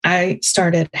I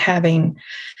started having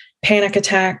panic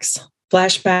attacks,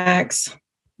 flashbacks.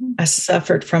 I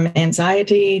suffered from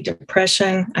anxiety,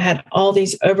 depression. I had all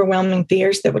these overwhelming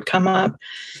fears that would come up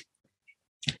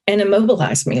and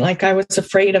immobilize me. Like I was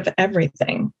afraid of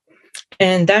everything.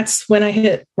 And that's when I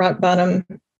hit rock bottom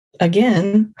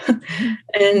again.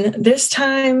 And this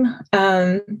time,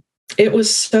 it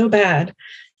was so bad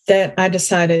that I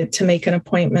decided to make an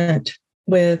appointment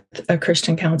with a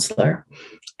Christian counselor.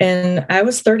 And I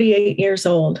was 38 years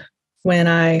old when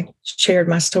I shared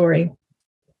my story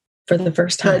for the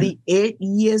first time. 38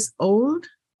 years old?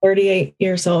 38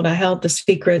 years old. I held the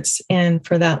secrets in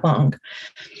for that long.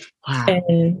 Wow.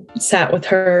 And sat with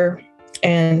her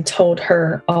and told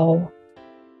her all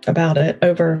about it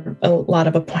over a lot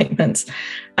of appointments.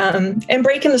 And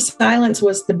breaking the silence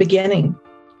was the beginning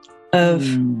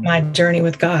of my journey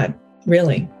with God,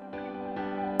 really.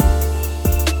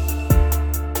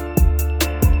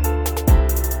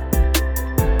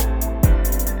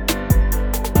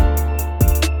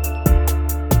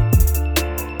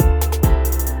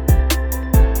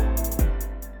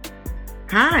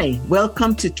 Hi,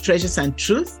 welcome to Treasures and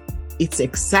Truth. It's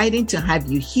exciting to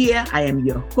have you here. I am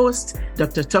your host,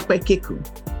 Dr. Tope Keku.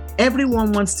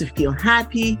 Everyone wants to feel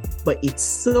happy, but it's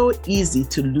so easy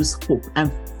to lose hope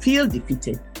and feel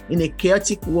defeated in a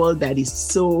chaotic world that is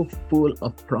so full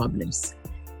of problems.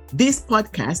 This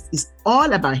podcast is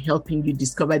all about helping you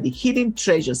discover the hidden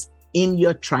treasures in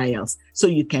your trials so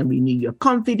you can renew your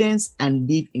confidence and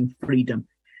live in freedom.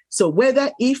 So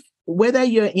whether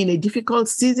you're in a difficult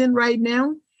season right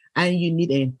now and you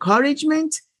need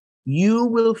encouragement, you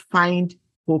will find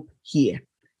hope here.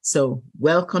 So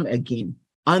welcome again.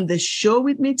 On the show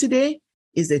with me today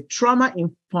is a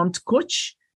trauma-informed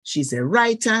coach. She's a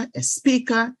writer, a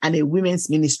speaker, and a women's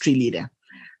ministry leader.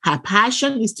 Her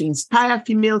passion is to inspire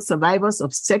female survivors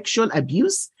of sexual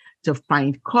abuse to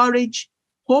find courage,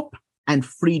 hope, and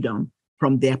freedom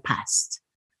from their past.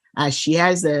 She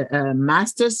has a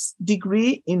master's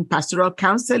degree in pastoral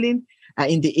counseling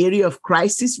in the area of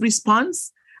crisis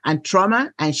response and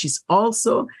trauma, and she's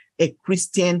also a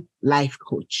Christian life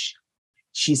coach.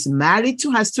 She's married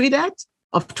to her sweetheart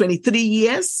of 23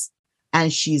 years,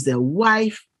 and she's a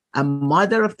wife, a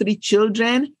mother of 3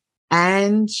 children,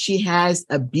 and she has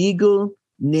a beagle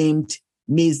named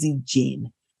Maisie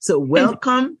Jane. So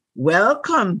welcome,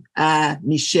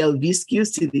 Michelle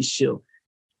Viscuse to the show.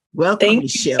 Welcome, Thank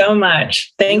Michelle. you so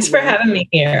much. Thanks for having me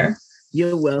here.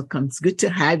 You're welcome. It's good to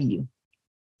have you.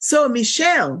 So,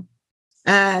 Michelle,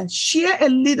 share a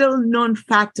little known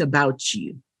fact about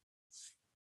you.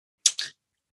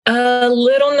 A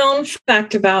little known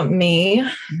fact about me.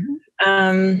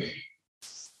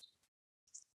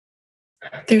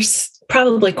 There's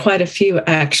probably quite a few,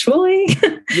 actually.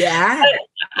 Yeah.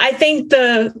 I think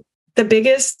the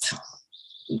biggest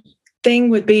thing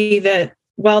would be that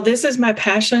while this is my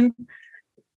passion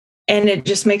and it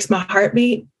just makes my heart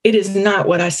beat, it is not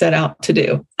what I set out to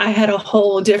do. I had a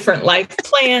whole different life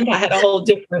planned. I had a whole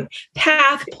different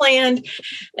path planned,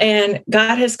 and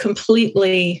God has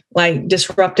completely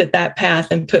disrupted that path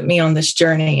and put me on this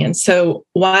journey. And so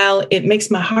while it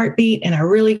makes my heart beat and I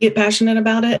really get passionate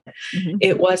about it,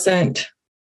 it wasn't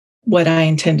what I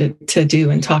intended to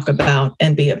do and talk about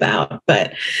and be about.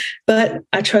 But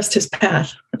I trust his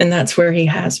path, and that's where he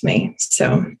has me.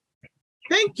 So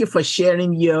thank you for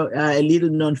sharing your little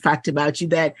known fact about you,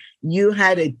 that you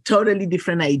had a totally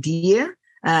different idea,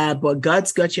 but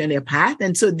God's got you on a path.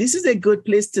 And so this is a good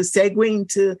place to segue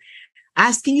into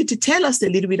asking you to tell us a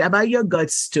little bit about your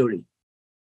God story.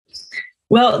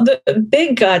 Well, the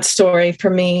big God story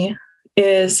for me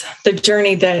is the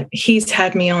journey that he's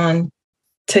had me on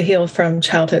to heal from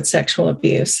childhood sexual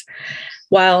abuse.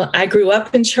 While I grew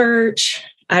up in church,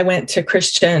 I went to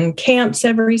Christian camps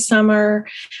every summer.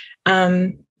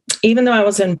 Even though I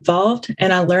was involved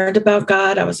and I learned about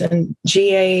God, I was in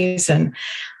GAs and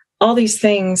all these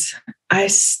things, I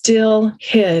still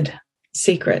hid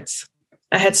secrets.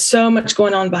 I had so much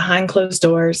going on behind closed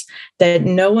doors that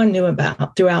no one knew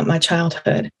about throughout my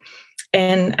childhood.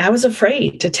 And I was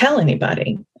afraid to tell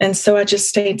anybody. And so I just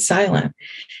stayed silent.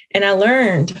 And I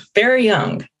learned very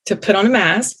young to put on a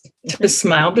mask, to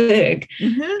smile big,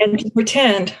 and to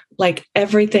pretend like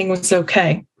everything was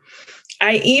okay.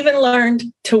 I even learned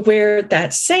to wear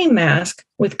that same mask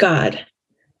with God.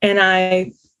 And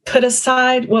I put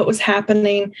aside what was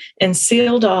happening and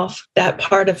sealed off that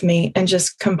part of me and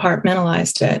just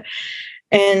compartmentalized it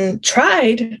and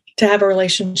tried to have a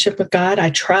relationship with God. I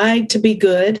tried to be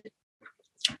good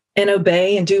and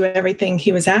obey and do everything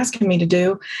he was asking me to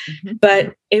do.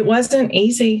 But it wasn't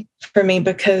easy for me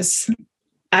because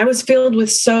I was filled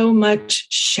with so much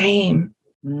shame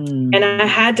And I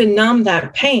had to numb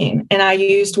that pain. And I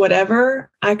used whatever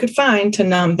I could find to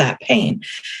numb that pain.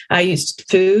 I used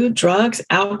food, drugs,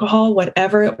 alcohol,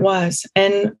 whatever it was.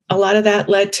 And a lot of that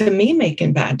led to me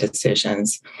making bad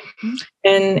decisions.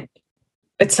 And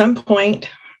at some point,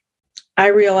 I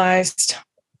realized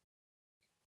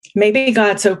maybe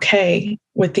God's okay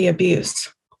with the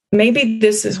abuse. Maybe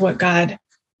this is what God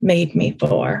made me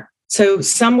for. So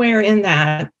somewhere in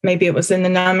that, maybe it was in the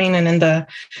numbing and in the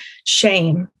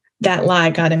shame, that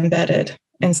lie got embedded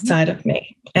inside of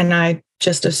me. And I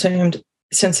just assumed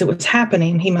since it was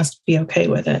happening, he must be okay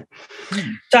with it.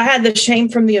 So I had the shame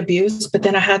from the abuse, but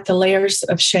then I had the layers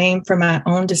of shame for my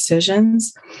own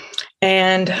decisions.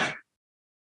 And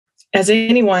as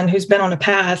anyone who's been on a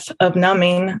path of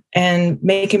numbing and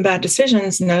making bad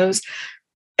decisions knows,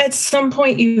 at some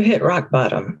point you hit rock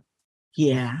bottom.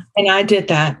 Yeah. And I did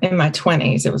that in my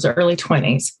 20s. It was early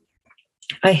 20s.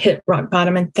 I hit rock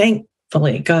bottom, and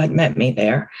thankfully God met me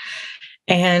there.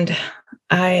 And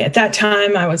at that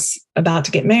time, I was about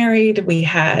to get married. We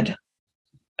had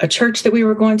a church that we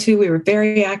were going to. We were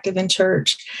very active in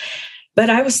church, but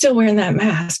I was still wearing that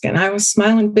mask, and I was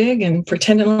smiling big and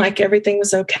pretending like everything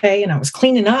was okay. And I was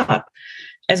cleaning up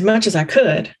as much as I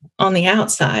could on the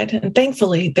outside. And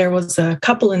thankfully, there was a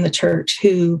couple in the church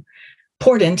who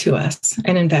poured into us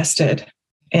and invested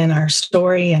in our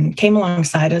story and came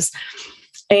alongside us.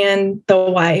 And the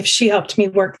wife, she helped me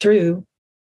work through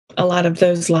a lot of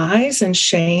those lies and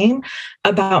shame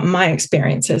about my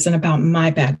experiences and about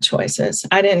my bad choices.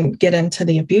 I didn't get into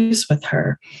the abuse with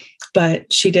her,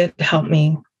 but she did help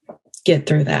me get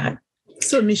through that.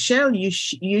 So, Michelle, you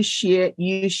share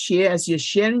as you're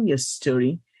sharing your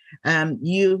story.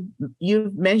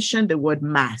 You've mentioned the word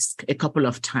mask a couple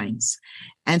of times.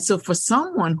 And so for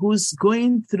someone who's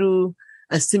going through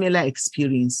a similar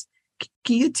experience,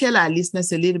 can you tell our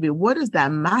listeners a little bit, what does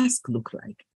that mask look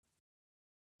like?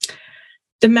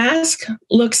 The mask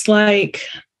looks like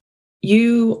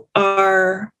you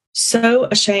are so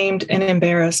ashamed and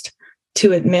embarrassed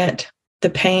to admit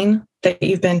the pain that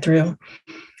you've been through.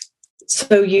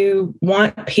 So you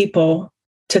want people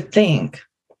to think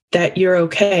that you're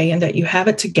okay and that you have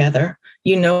it together.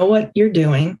 You know what you're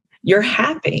doing. You're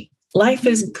happy. Life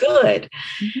is good.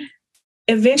 Mm-hmm.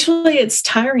 Eventually, it's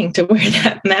tiring to wear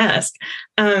that mask.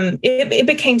 It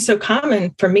became so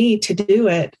common for me to do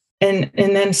it. And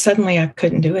then suddenly I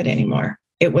couldn't do it anymore.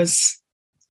 It was,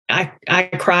 I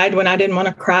cried when I didn't want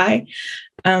to cry.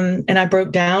 And I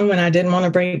broke down when I didn't want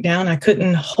to break down. I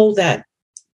couldn't hold that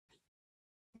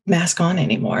mask on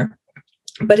anymore.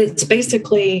 But it's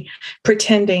basically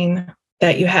pretending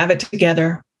that you have it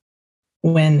together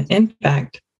when, in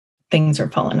fact, things are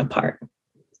falling apart.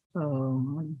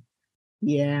 Oh,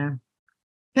 yeah.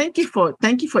 Thank you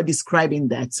for describing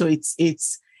that. So it's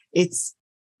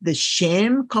the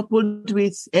shame coupled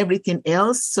with everything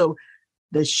else. So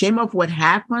the shame of what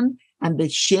happened and the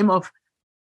shame of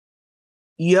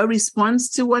your response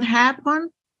to what happened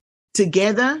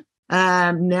together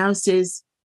now says,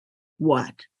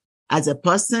 what? As a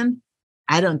person,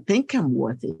 I don't think I'm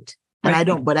worth it. And I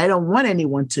don't want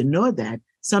anyone to know that.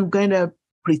 So I'm going to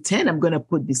pretend I'm going to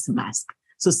put this mask.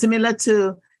 So similar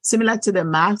to the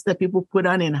mask that people put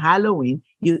on in Halloween,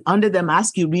 under the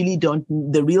mask, you really don't,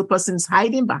 the real person's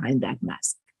hiding behind that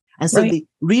mask. And so the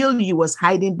real you was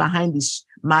hiding behind this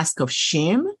mask of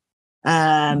shame,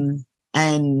 and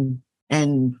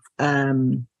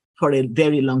for a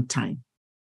very long time.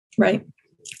 Right.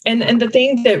 And the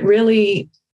thing that really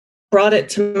brought it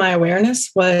to my awareness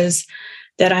was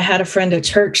that I had a friend at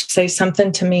church say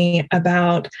something to me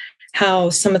about how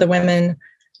some of the women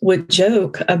would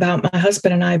joke about my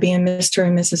husband and I being Mr.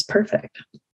 and Mrs. Perfect.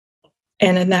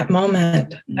 And in that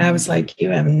moment, I was like, you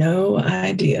have no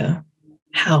idea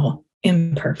how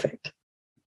imperfect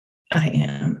I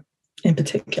am in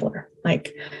particular.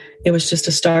 Like, it was just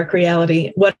a stark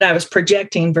reality, what I was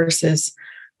projecting versus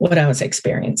what I was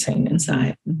experiencing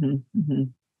inside. Mm-hmm, mm-hmm.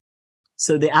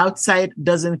 So the outside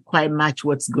doesn't quite match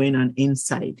what's going on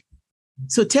inside.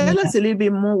 So tell us a little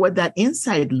bit more what that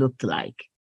inside looked like.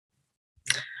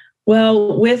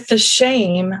 Well, with the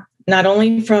shame, not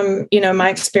only from, my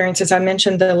experiences, I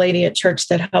mentioned the lady at church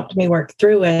that helped me work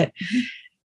through it,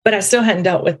 but I still hadn't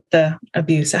dealt with the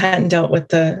abuse. I hadn't dealt with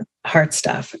the hard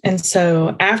stuff. And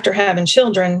so after having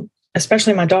children,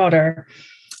 especially my daughter,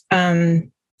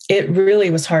 it really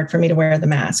was hard for me to wear the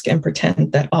mask and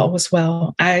pretend that all was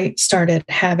well. I started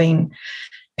having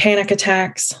panic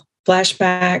attacks,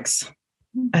 flashbacks.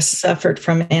 I suffered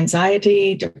from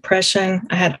anxiety, depression.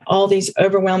 I had all these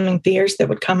overwhelming fears that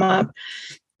would come up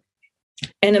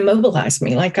and immobilize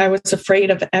me. Like I was afraid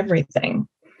of everything.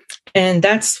 And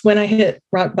that's when I hit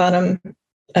rock bottom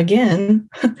again.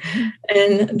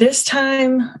 And this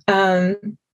time,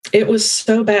 it was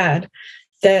so bad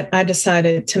that I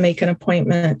decided to make an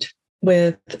appointment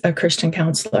with a Christian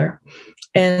counselor.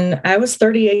 And I was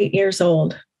 38 years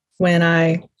old when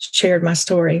I shared my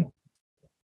story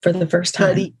for the first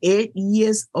time. 38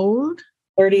 years old?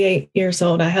 38 years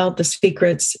old. I held the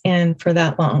secrets in for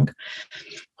that long.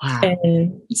 Wow.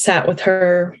 And sat with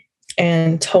her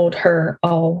and told her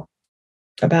all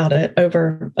about it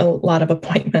over a lot of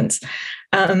appointments.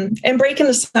 And breaking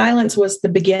the silence was the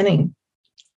beginning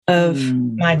of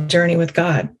my journey with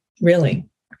God, really.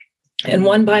 And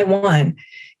one by one,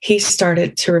 he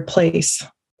started to replace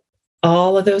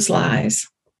all of those lies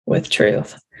with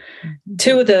truth.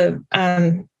 Two of the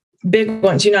big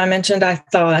ones, I mentioned I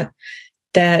thought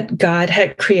that God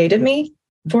had created me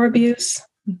for abuse,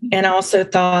 and I also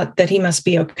thought that he must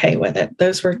be okay with it.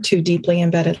 Those were two deeply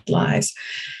embedded lies.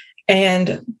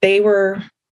 And they were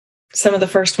some of the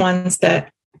first ones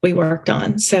that we worked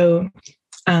on. So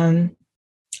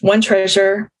one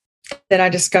treasure that I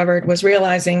discovered was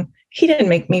realizing he didn't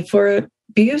make me for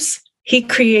abuse. He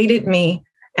created me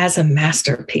as a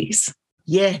masterpiece.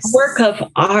 Yes. A work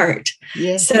of art.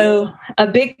 Yes. So a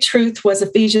big truth was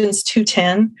Ephesians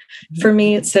 2:10. For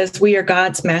me, it says, we are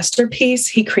God's masterpiece.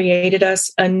 He created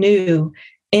us anew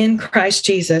in Christ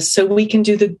Jesus so we can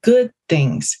do the good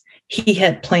things he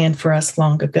had planned for us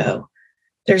long ago.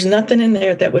 There's nothing in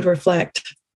there that would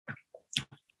reflect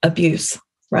abuse,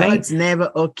 right? God's never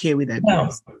okay with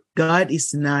abuse. No. God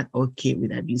is not okay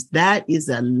with abuse. That is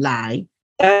a lie.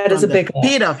 That is a big lie.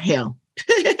 Pit of hell.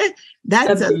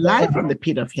 That's a lie from the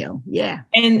pit of hell. Yeah.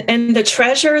 And the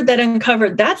treasure that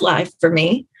uncovered that lie for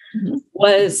me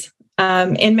was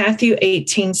in Matthew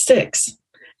 18:6,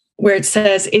 where it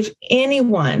says, if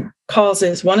anyone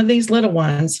causes one of these little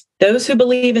ones, those who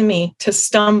believe in me, to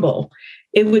stumble,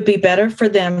 it would be better for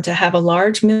them to have a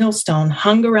large millstone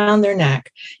hung around their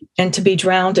neck and to be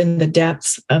drowned in the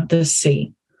depths of the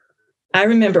sea. I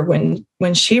remember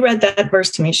when she read that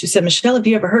verse to me, she said, Michelle, have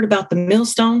you ever heard about the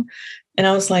millstone? And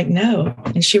I was like, no.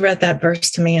 And she read that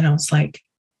verse to me and I was like,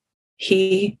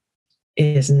 he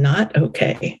is not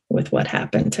okay with what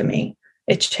happened to me.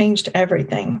 It changed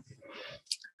everything.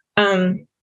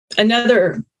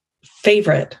 Another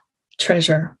favorite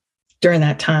treasure during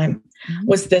that time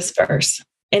was this verse.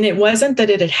 And it wasn't that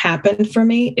it had happened for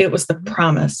me. It was the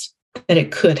promise that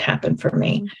it could happen for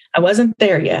me. I wasn't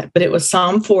there yet, but it was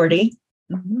Psalm 40,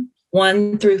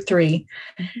 1-3.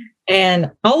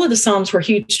 And all of the Psalms were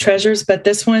huge treasures, but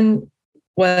this one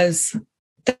was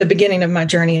the beginning of my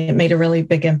journey. It made a really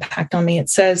big impact on me. It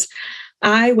says,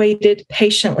 I waited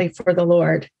patiently for the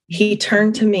Lord. He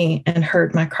turned to me and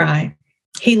heard my cry.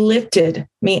 He lifted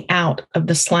me out of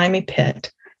the slimy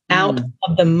pit, out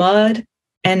of the mud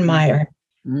and mire.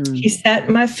 He set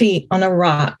my feet on a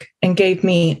rock and gave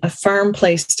me a firm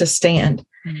place to stand.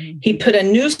 He put a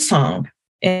new song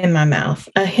in my mouth,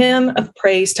 a hymn of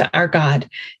praise to our God.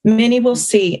 Many will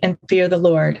see and fear the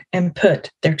Lord and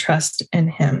put their trust in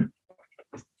him.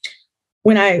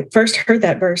 When I first heard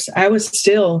that verse, I was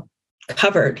still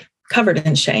covered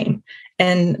in shame.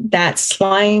 And that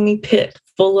slimy pit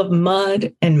full of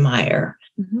mud and mire,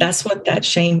 that's what that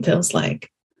shame feels like.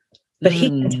 But he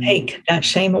can take that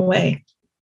shame away.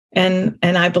 And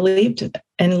I believed it.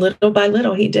 And little by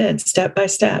little, he did. Step by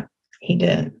step, he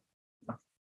did.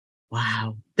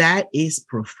 Wow, that is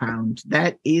profound.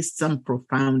 That is some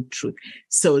profound truth.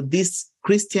 So this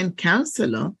Christian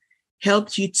counselor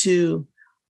helped you to,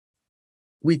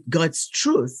 with God's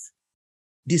truth,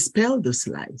 dispel those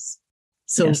lies.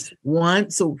 So yes.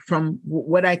 So from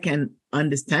what I can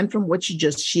understand from what you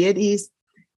just shared is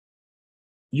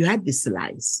you had these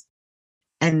lies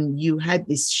and you had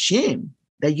this shame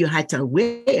that you had to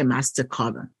wear a master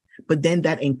cover. But then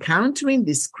that encountering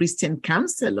this Christian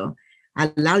counselor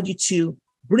allowed you to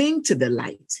bring to the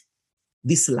light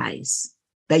these lies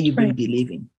that you've been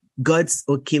believing. God's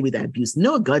okay with abuse.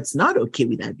 No, God's not okay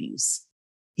with abuse.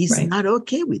 He's not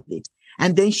okay with it.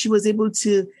 And then she was able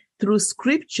to, through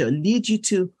scripture, lead you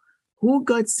to who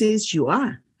God says you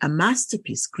are, a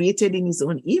masterpiece created in his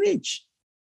own image,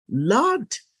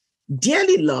 loved,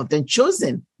 dearly loved and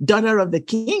chosen, daughter of the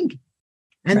King.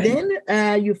 And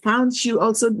then you found she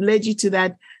also led you to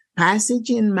that passage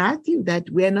in Matthew that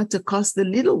we are not to cause the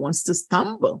little ones to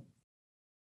stumble.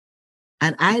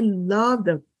 And I love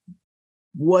the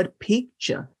word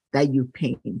picture that you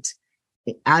paint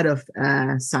out of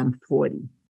Psalm 40,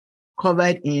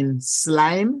 covered in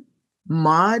slime,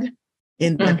 mud,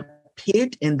 in the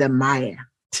pit, in the mire,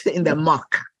 in the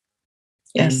muck.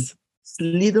 Yes.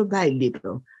 And little by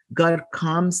little, God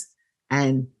comes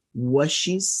and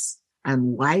washes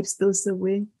and wipes those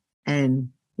away and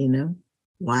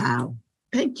Wow.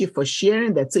 Thank you for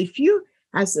sharing that. So if you,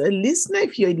 as a listener,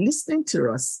 if you're listening to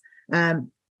us,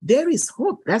 there is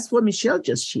hope. That's what Michelle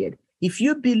just shared. If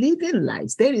you believe in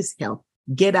lies, there is help.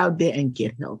 Get out there and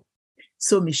get help.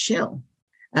 So Michelle,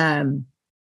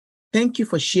 thank you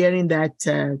for sharing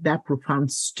that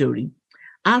profound story.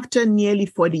 After nearly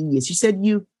 40 years, you said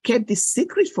you kept this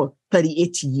secret for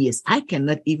 38 years. I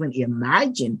cannot even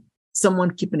imagine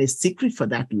someone keeping a secret for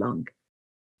that long.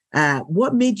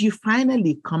 What made you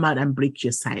finally come out and break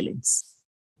your silence?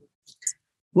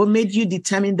 What made you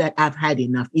determine that I've had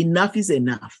enough? Enough is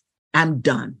enough. I'm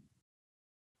done.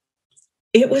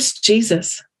 It was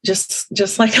Jesus.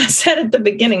 Just like I said at the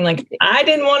beginning, like I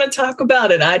didn't want to talk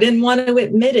about it. I didn't want to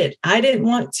admit it. I didn't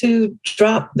want to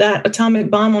drop that atomic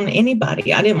bomb on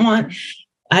anybody. I didn't want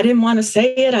to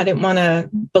say it. I didn't want to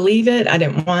believe it. I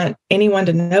didn't want anyone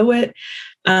to know it.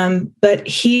 But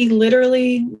he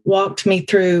literally walked me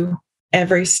through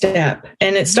every step.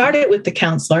 And it started with the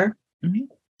counselor. Mm-hmm.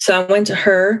 So I went to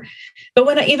her. But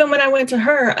when I went to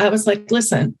her, I was like,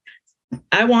 listen,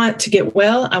 I want to get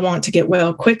well. I want to get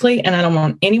well quickly. And I don't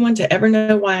want anyone to ever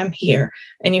know why I'm here.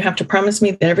 And you have to promise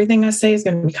me that everything I say is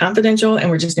going to be confidential and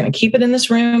we're just going to keep it in this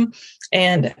room.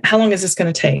 And how long is this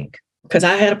going to take? Because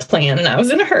I had a plan and I was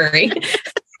in a hurry.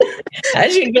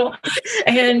 As usual.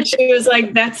 And she was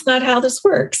like, that's not how this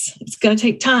works. It's going to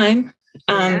take time.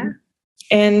 And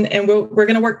we're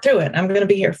going to work through it. I'm going to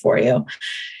be here for you.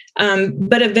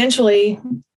 But eventually,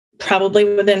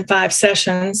 probably within 5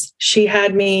 sessions, she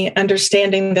had me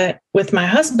understanding that with my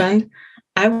husband,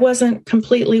 I wasn't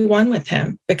completely one with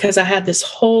him because I had this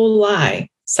whole lie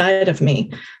side of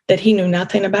me that he knew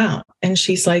nothing about. And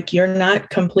she's like, you're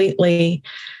not completely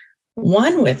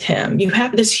one with him. You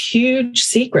have this huge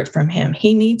secret from him.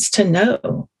 He needs to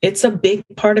know. It's a big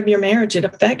part of your marriage. It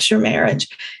affects your marriage.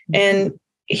 And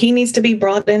he needs to be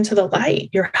brought into the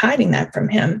light. You're hiding that from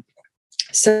him.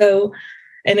 So,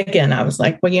 and again, I was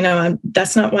like, well,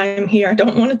 that's not why I'm here. I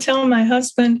don't want to tell my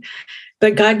husband.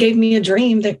 But God gave me a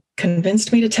dream that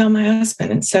convinced me to tell my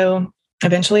husband. And so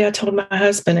eventually I told my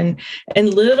husband,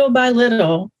 and little by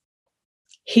little,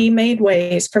 he made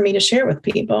ways for me to share with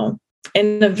people.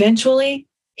 And eventually,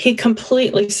 he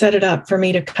completely set it up for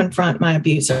me to confront my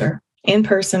abuser in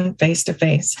person, face to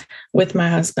face with my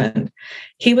husband.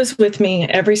 He was with me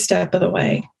every step of the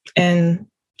way. And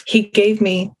he gave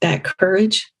me that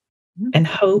courage and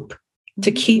hope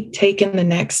to keep taking the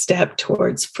next step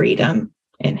towards freedom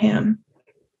in him.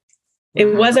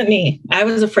 It wasn't me. I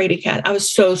was a fraidy cat. I was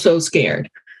so scared,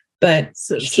 but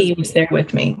he was there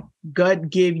with me. God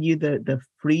gave you the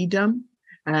freedom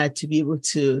to be able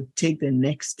to take the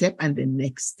next step and the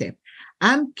next step.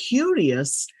 I'm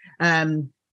curious,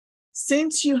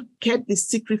 since you kept the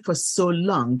secret for so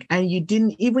long and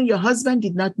even your husband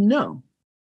did not know,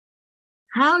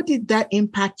 how did that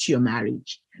impact your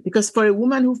marriage? Because for a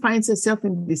woman who finds herself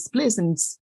in this place and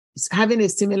having a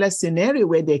similar scenario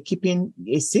where they're keeping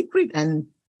a secret and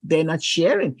they're not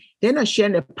sharing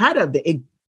a part of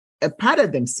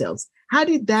themselves. How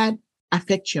did that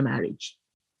affect your marriage?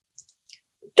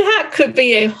 That could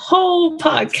be a whole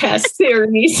podcast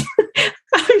series.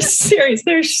 I'm serious.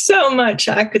 There's so much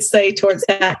I could say towards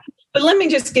that. But let me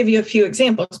just give you a few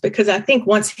examples, because I think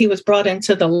once he was brought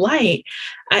into the light,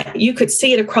 you could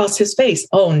see it across his face.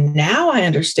 Oh, now I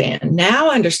understand. Now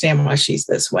I understand why she's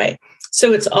this way.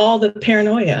 So it's all the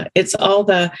paranoia. It's all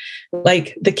the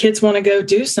kids want to go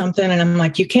do something. And I'm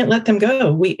like, you can't let them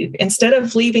go. Instead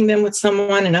of leaving them with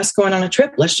someone and us going on a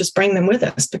trip, let's just bring them with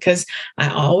us, because I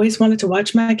always wanted to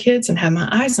watch my kids and have my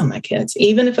eyes on my kids,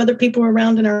 even if other people were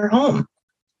around in our home.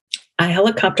 I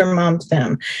helicopter mommed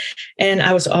them. And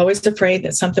I was always afraid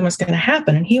that something was going to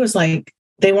happen. And he was like,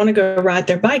 they want to go ride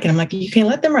their bike. And I'm like, you can't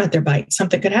let them ride their bike.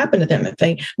 Something could happen to them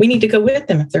we need to go with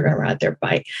them if they're going to ride their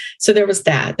bike. So there was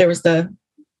that. There was the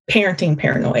parenting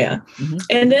paranoia. Mm-hmm.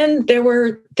 And then there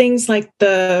were things like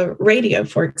the radio,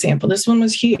 for example. This one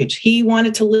was huge. He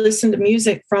wanted to listen to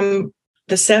music from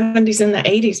the 70s and the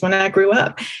 80s when I grew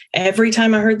up. Every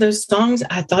time I heard those songs,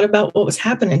 I thought about what was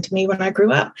happening to me when I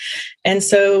grew up. And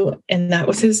that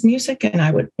was his music. And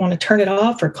I would want to turn it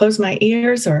off or close my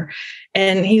ears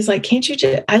and he's like,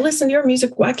 I listen to your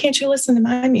music. Why can't you listen to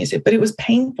my music? But it was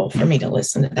painful for me to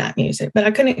listen to that music, but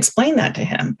I couldn't explain that to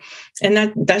him.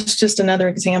 And that's just another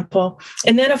example.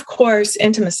 And then of course,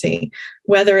 intimacy,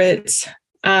 whether it's,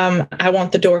 I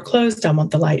want the door closed, I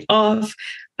want the light off.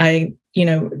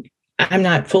 I'm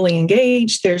not fully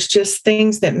engaged. There's just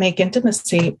things that make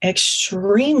intimacy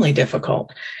extremely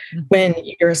difficult when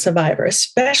you're a survivor,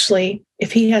 especially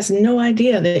if he has no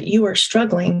idea that you are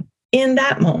struggling in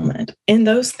that moment, in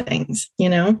those things,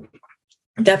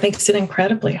 that makes it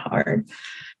incredibly hard.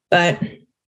 but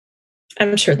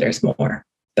I'm sure there's more.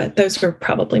 But those were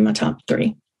probably my top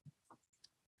three.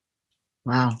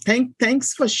 Wow.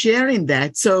 Thanks for sharing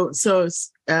that. So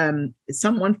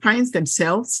someone finds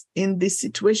themselves in this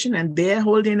situation and they're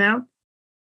holding out.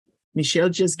 Michelle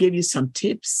just gave you some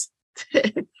tips.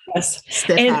 Yes.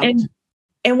 Step out.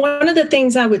 And one of the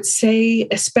things I would say,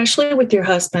 especially with your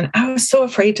husband, I was so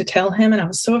afraid to tell him, and I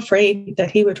was so afraid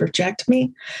that he would reject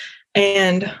me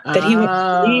and that he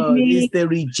would leave me. Is the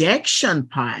rejection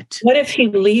part. What if he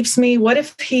leaves me? What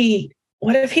if he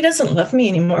doesn't love me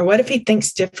anymore? What if he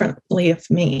thinks differently of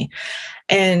me?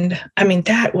 And I mean,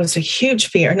 that was a huge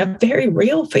fear and a very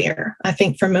real fear, I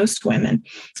think, for most women.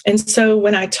 And so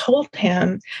when I told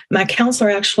him, my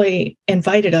counselor actually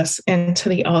invited us into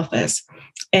the office,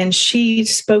 and she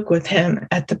spoke with him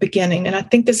at the beginning. And I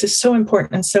think this is so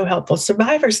important and so helpful.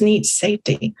 Survivors need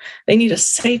safety. They need a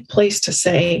safe place to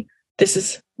say, this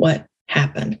is what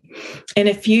happened. And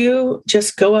if you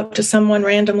just go up to someone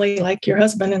randomly, like your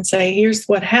husband, and say, here's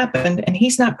what happened, and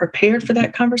he's not prepared for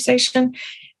that conversation,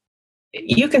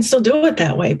 you can still do it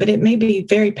that way, but it may be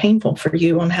very painful for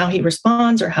you on how he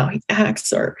responds or how he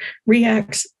acts or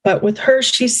reacts. But with her,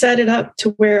 she set it up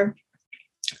to where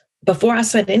before I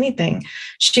said anything,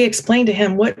 she explained to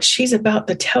him what she's about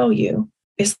to tell you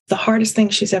is the hardest thing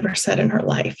she's ever said in her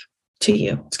life to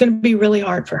you. It's going to be really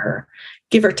hard for her.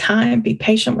 Give her time, be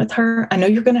patient with her. I know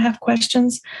you're going to have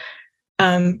questions,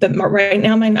 but right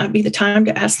now might not be the time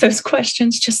to ask those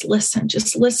questions. Just listen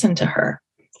to her.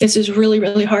 This is really,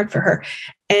 really hard for her.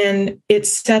 And it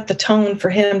set the tone for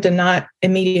him to not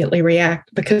immediately react,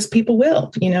 because people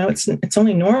will, it's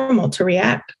only normal to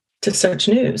react to such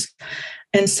news.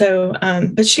 And so,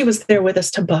 but she was there with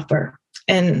us to buffer.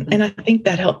 And I think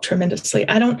that helped tremendously.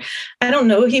 I don't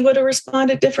know he would have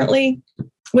responded differently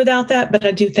without that, but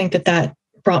I do think that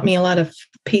brought me a lot of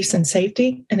peace and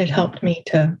safety, and it helped me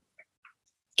to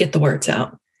get the words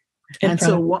out. And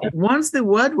so once the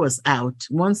word was out,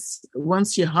 once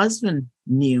your husband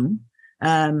knew,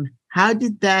 how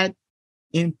did that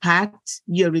impact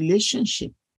your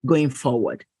relationship going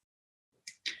forward?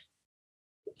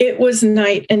 It was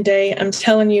night and day. I'm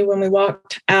telling you, when we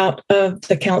walked out of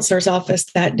the counselor's office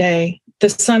that day, the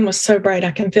sun was so bright.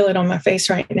 I can feel it on my face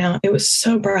right now. It was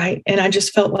so bright. And I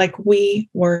just felt like we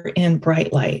were in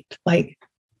bright light. Like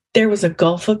there was a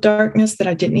gulf of darkness that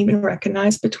I didn't even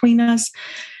recognize between us.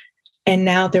 And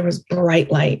now there was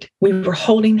bright light. We were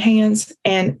holding hands,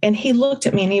 and he looked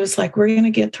at me and he was like, we're going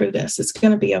to get through this. It's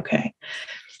going to be okay.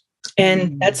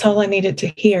 And that's all I needed to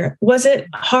hear. Was it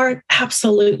hard?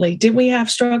 Absolutely. Did we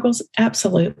have struggles?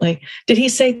 Absolutely. Did he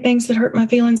say things that hurt my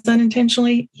feelings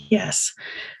unintentionally? Yes.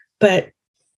 But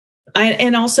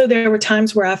and also there were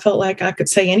times where I felt like I could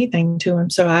say anything to him.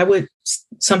 So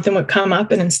something would come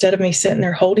up, and instead of me sitting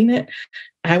there holding it,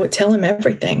 I would tell him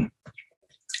everything.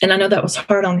 And I know that was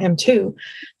hard on him too.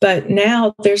 But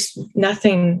now there's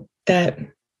nothing that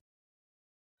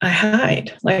I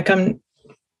hide. Like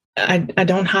I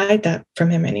don't hide that from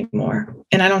him anymore,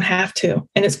 and I don't have to.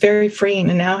 And it's very freeing.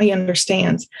 And now he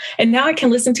understands. And now I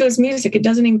can listen to his music. It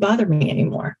doesn't even bother me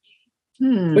anymore,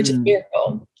 which is a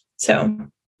miracle.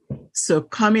 So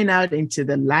coming out into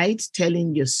the light,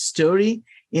 telling your story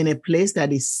in a place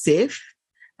that is safe,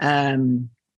 and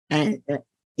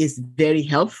is very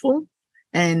helpful.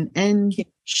 And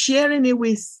sharing it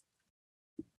with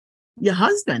your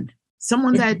husband,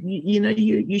 someone that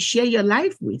you share your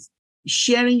life with,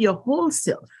 sharing your whole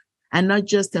self and not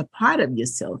just a part of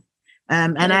yourself.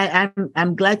 And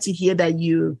I'm glad to hear that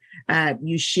you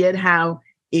shared how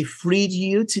it freed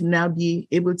you to now be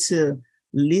able to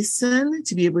listen,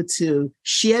 to be able to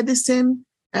share the same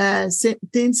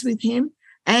things with him,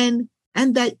 and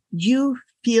that you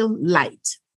feel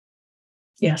light.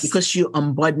 Yes. Because you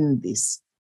unburdened this.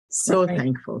 So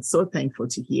thankful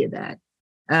to hear that.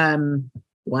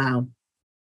 Wow.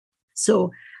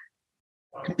 So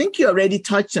I think you already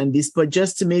touched on this, but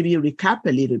just to maybe recap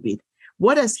a little bit,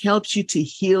 what has helped you to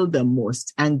heal the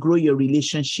most and grow your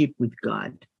relationship with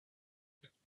God?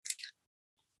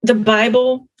 The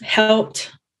Bible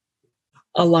helped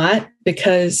a lot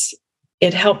because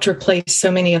it helped replace so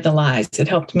many of the lies. It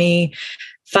helped me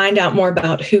find out more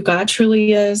about who God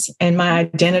truly is and my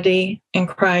identity in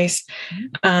Christ.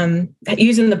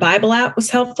 Using the Bible app was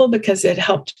helpful because it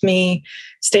helped me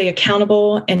stay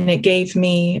accountable, and it gave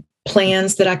me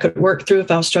plans that I could work through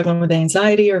if I was struggling with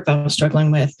anxiety or if I was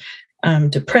struggling with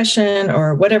depression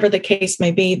or whatever the case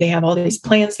may be. They have all these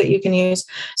plans that you can use.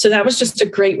 So that was just a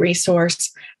great resource.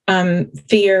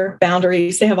 Fear,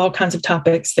 boundaries, they have all kinds of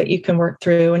topics that you can work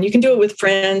through, and you can do it with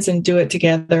friends and do it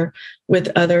together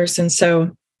with others. And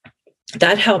so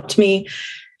that helped me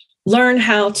learn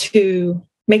how to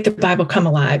make the Bible come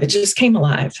alive. It just came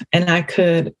alive. And I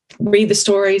could read the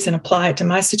stories and apply it to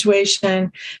my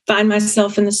situation, find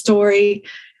myself in the story.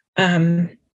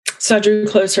 So I drew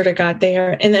closer to God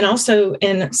there. And then also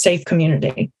in safe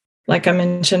community. Like I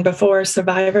mentioned before,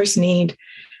 survivors need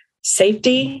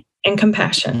safety and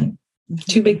compassion.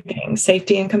 Two big things,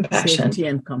 safety and compassion. Safety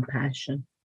and compassion.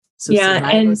 So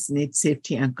survivors need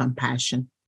safety and compassion.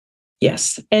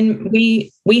 Yes. And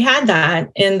we had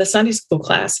that in the Sunday school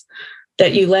class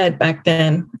that you led back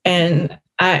then. And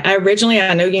I originally,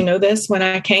 I know you know this, when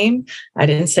I came, I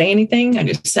didn't say anything. I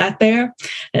just sat there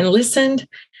and listened.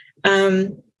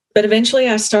 But eventually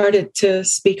I started to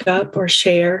speak up or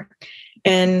share.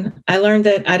 And I learned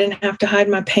that I didn't have to hide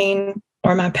my pain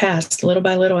or my past. Little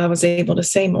by little, I was able to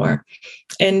say more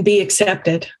and be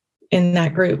accepted in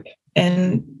that group.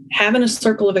 And having a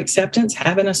circle of acceptance,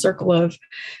 having a circle of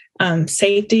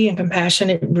safety and compassion,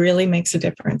 it really makes a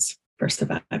difference for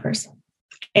survivors.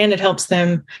 And it helps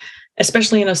them,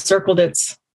 especially in a circle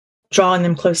that's drawing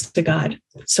them close to God.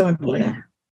 So important.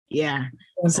 Yeah.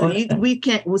 So we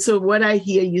can't. So what I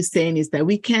hear you saying is that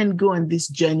we can't go on this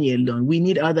journey alone. We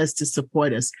need others to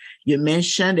support us. You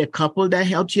mentioned a couple that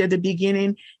helped you at the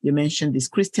beginning. You mentioned this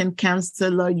Christian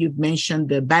counselor. You've mentioned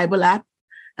the Bible app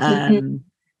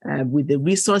with the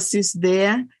resources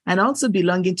there, and also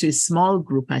belonging to a small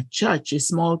group at church, a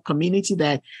small community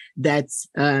that's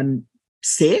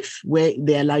safe, where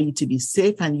they allow you to be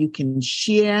safe and you can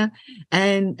share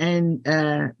and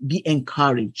be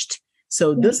encouraged.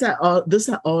 So those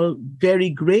are all very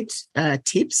great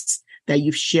tips that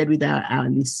you've shared with our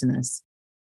listeners.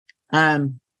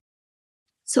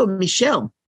 So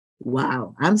Michelle,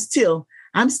 wow, I'm still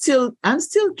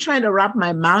trying to wrap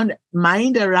my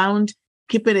mind around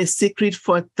keeping a secret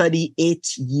for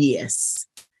 38 years.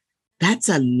 That's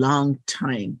a long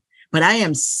time, but I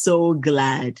am so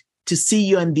glad to see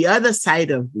you on the other side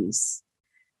of this,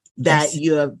 that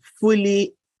you're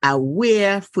fully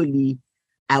aware,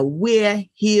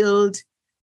 healed,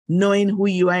 knowing who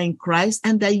you are in Christ,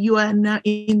 and that you are now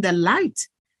in the light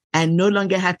and no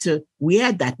longer have to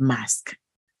wear that mask.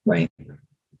 Right.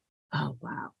 Oh,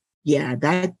 wow. Yeah,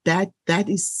 that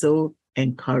is so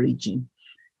encouraging.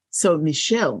 So,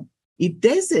 Michelle, if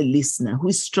there's a listener who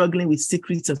is struggling with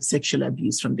secrets of sexual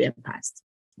abuse from their past,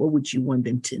 what would you want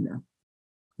them to know?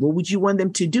 What would you want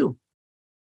them to do?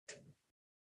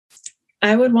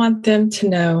 I would want them to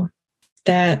know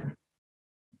that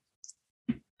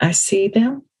I see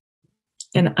them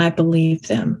and I believe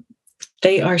them.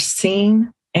 They are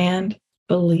seen and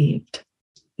believed.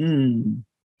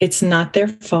 It's not their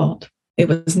fault. It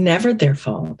was never their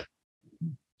fault.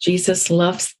 Jesus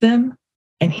loves them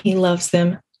and he loves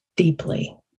them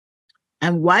deeply.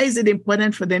 And why is it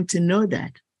important for them to know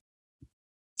that?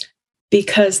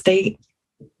 Because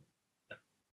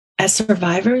as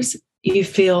survivors, you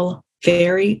feel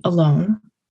very alone.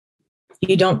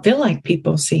 You don't feel like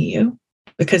people see you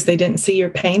because they didn't see your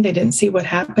pain. They didn't see what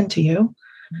happened to you.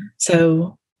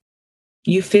 So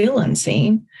you feel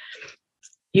unseen.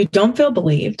 You don't feel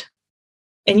believed.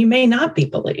 And you may not be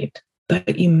believed,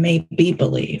 but you may be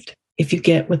believed if you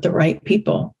get with the right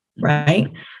people, right?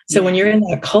 So when you're in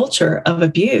that culture of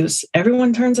abuse,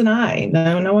 everyone turns an eye.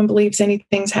 No one believes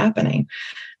anything's happening.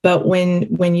 But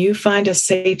when you find a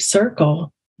safe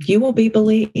circle, you will be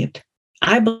believed.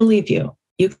 I believe you.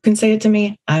 You can say it to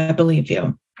me. I believe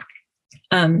you.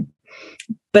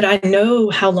 But I know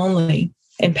how lonely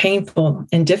and painful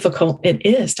and difficult it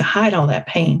is to hide all that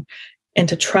pain and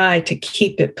to try to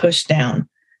keep it pushed down.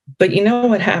 But you know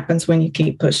what happens when you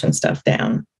keep pushing stuff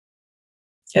down?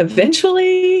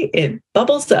 Eventually it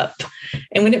bubbles up.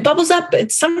 And when it bubbles up,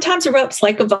 it sometimes erupts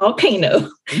like a volcano.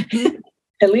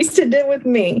 At least it did with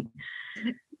me.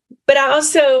 But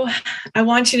I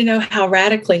want you to know how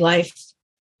radically life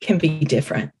can be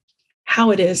different,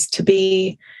 how it is to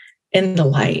be in the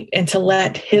light and to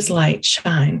let his light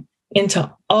shine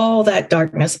into all that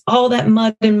darkness, all that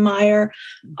mud and mire,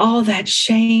 all that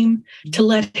shame, to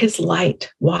let his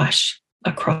light wash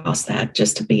across that,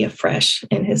 just to be afresh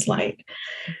in his light.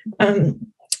 And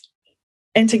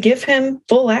to give him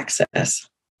full access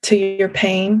to your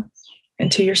pain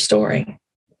and to your story.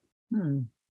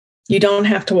 You don't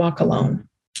have to walk alone.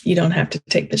 You don't have to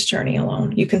take this journey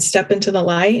alone. You can step into the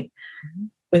light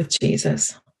with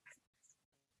Jesus.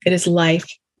 It is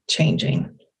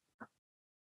life-changing.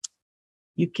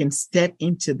 You can step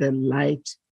into the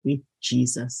light with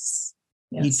Jesus.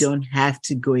 Yes. You don't have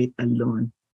to go it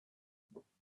alone.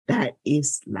 That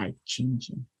is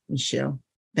life-changing. Michelle,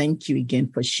 thank you again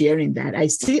for sharing that. I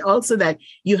see also that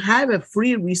you have a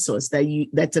free resource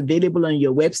that's available on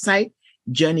your website,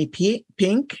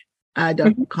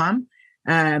 journeypink.com.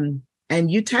 And And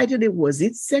you titled it, was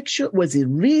it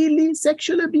really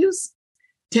sexual abuse?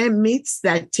 10 myths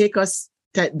that take us,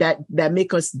 that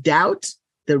make us doubt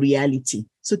the reality.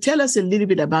 So tell us a little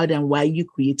bit about it and why you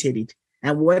created it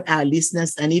and what our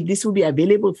listeners, and if this will be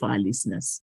available for our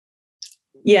listeners.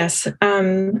 Yes.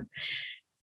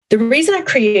 The reason I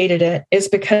created it is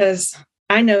because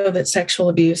I know that sexual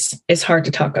abuse is hard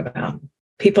to talk about.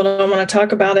 People don't want to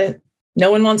talk about it.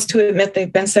 No one wants to admit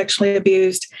they've been sexually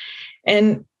abused.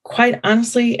 And quite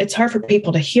honestly, it's hard for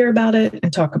people to hear about it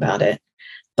and talk about it.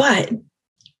 But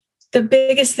the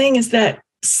biggest thing is that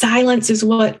silence is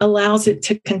what allows it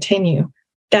to continue.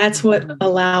 That's what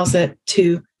allows it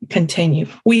to continue.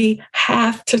 We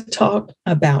have to talk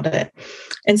about it.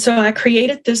 And so I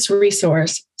created this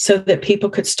resource so that people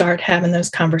could start having those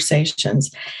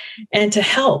conversations and to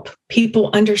help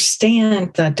people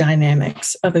understand the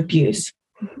dynamics of abuse.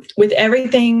 With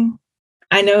everything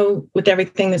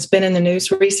that's been in the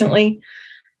news recently,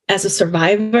 as a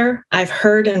survivor, I've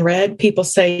heard and read people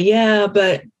say, yeah,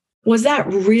 but was that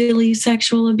really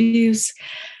sexual abuse?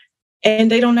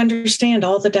 And they don't understand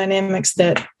all the dynamics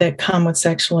that come with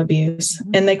sexual abuse.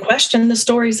 And they question the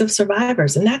stories of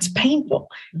survivors. And that's painful.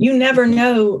 You never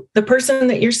know. The person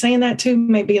that you're saying that to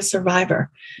may be a survivor.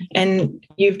 And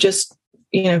you've just,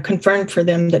 confirmed for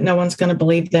them that no one's going to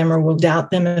believe them or will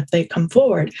doubt them if they come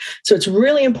forward. So it's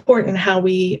really important how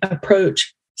we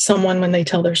approach someone when they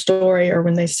tell their story or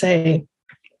when they say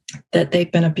that they've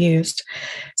been abused.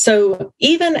 So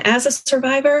even as a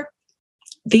survivor,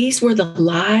 these were the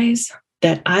lies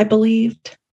that I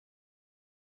believed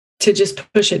to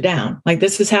just push it down. Like,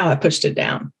 this is how I pushed it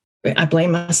down. I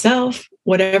blame myself,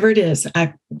 whatever it is.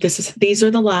 These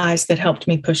are the lies that helped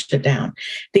me push it down.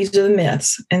 These are the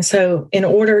myths. And so in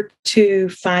order to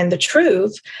find the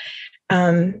truth,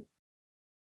 we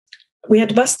had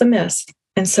to bust the myths.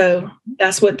 And so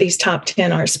that's what these top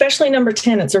 10 are, especially number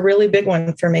 10. It's a really big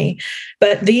one for me.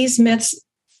 But these myths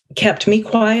kept me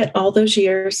quiet all those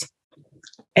years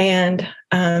and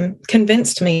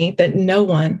convinced me that no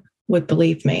one would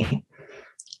believe me.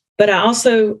 But I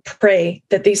also pray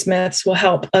that these myths will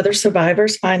help other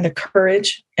survivors find the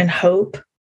courage and hope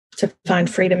to find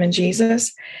freedom in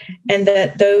Jesus, and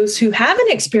that those who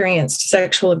haven't experienced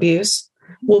sexual abuse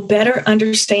will better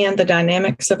understand the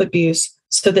dynamics of abuse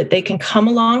so that they can come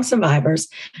along survivors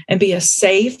and be a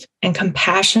safe and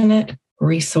compassionate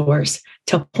resource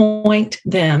to point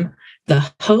them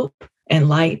the hope and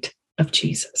light of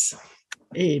Jesus.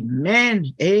 Amen.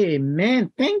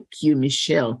 Amen. Thank you,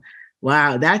 Michelle.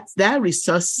 Wow, that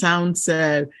resource sounds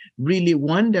really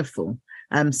wonderful.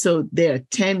 So there are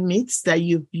 10 myths that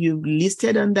you've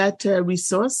listed on that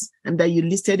resource and that you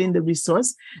listed in the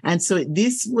resource. And so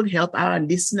this will help our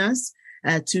listeners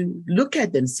to look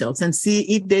at themselves and see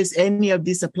if there's any of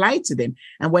this apply to them.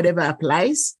 And whatever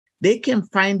applies, they can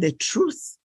find the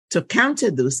truth to counter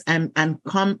those and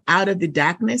come out of the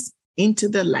darkness into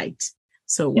the light.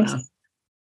 So, wow. Yes.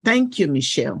 Thank you,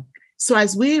 Michelle. So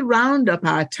as we round up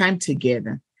our time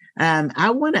together, I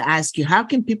want to ask you, how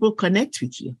can people connect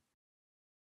with you?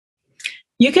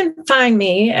 You can find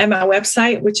me at my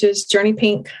website, which is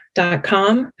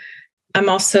journeypink.com. I'm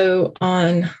also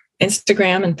on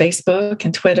Instagram and Facebook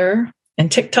and Twitter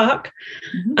and TikTok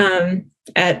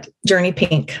at Journey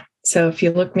Pink. So if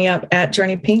you look me up at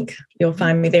Journey Pink, you'll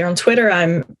find me there. On Twitter,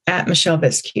 I'm at Michelle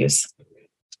Viscuse.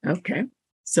 Okay.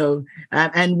 So,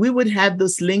 and we would have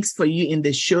those links for you in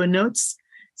the show notes.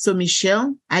 So,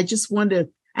 Michelle, I just wonder,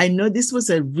 I know this was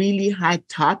a really hard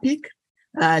topic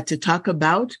to talk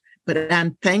about, but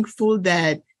I'm thankful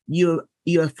that you're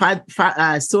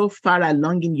so far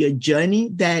along in your journey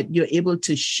that you're able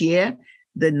to share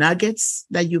the nuggets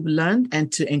that you've learned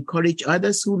and to encourage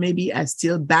others who maybe are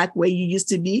still back where you used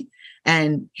to be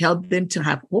and help them to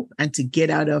have hope and to get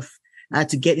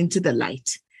into the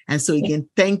light. And so again,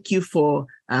 thank you for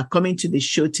coming to the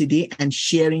show today and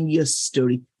sharing your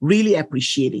story. Really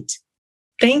appreciate it.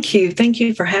 Thank you. Thank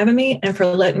you for having me and for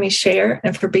letting me share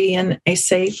and for being a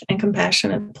safe and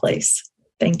compassionate place.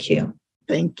 Thank you.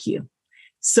 Thank you.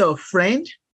 So, friend,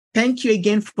 thank you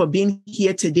again for being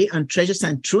here today on Treasures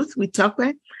and Truth with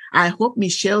Tokwe. I hope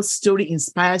Michelle's story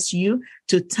inspires you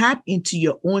to tap into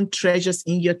your own treasures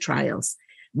in your trials.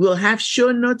 We'll have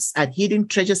show notes at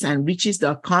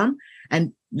hiddentreasuresandriches.com.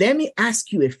 And let me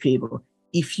ask you a favor.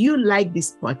 If you like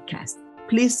this podcast,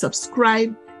 please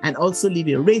subscribe and also leave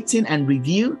a rating and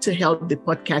review to help the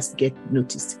podcast get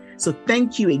noticed. So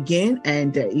thank you again.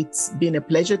 And it's been a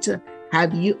pleasure to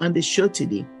have you on the show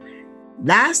today.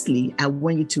 Lastly, I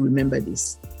want you to remember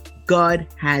this. God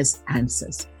has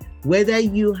answers. Whether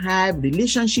you have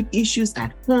relationship issues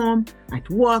at home, at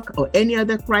work, or any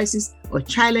other crisis or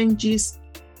challenges,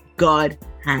 God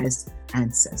has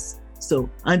answers. So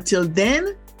until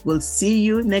then, we'll see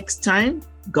you next time.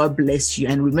 God bless you.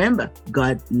 And remember,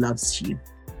 God loves you.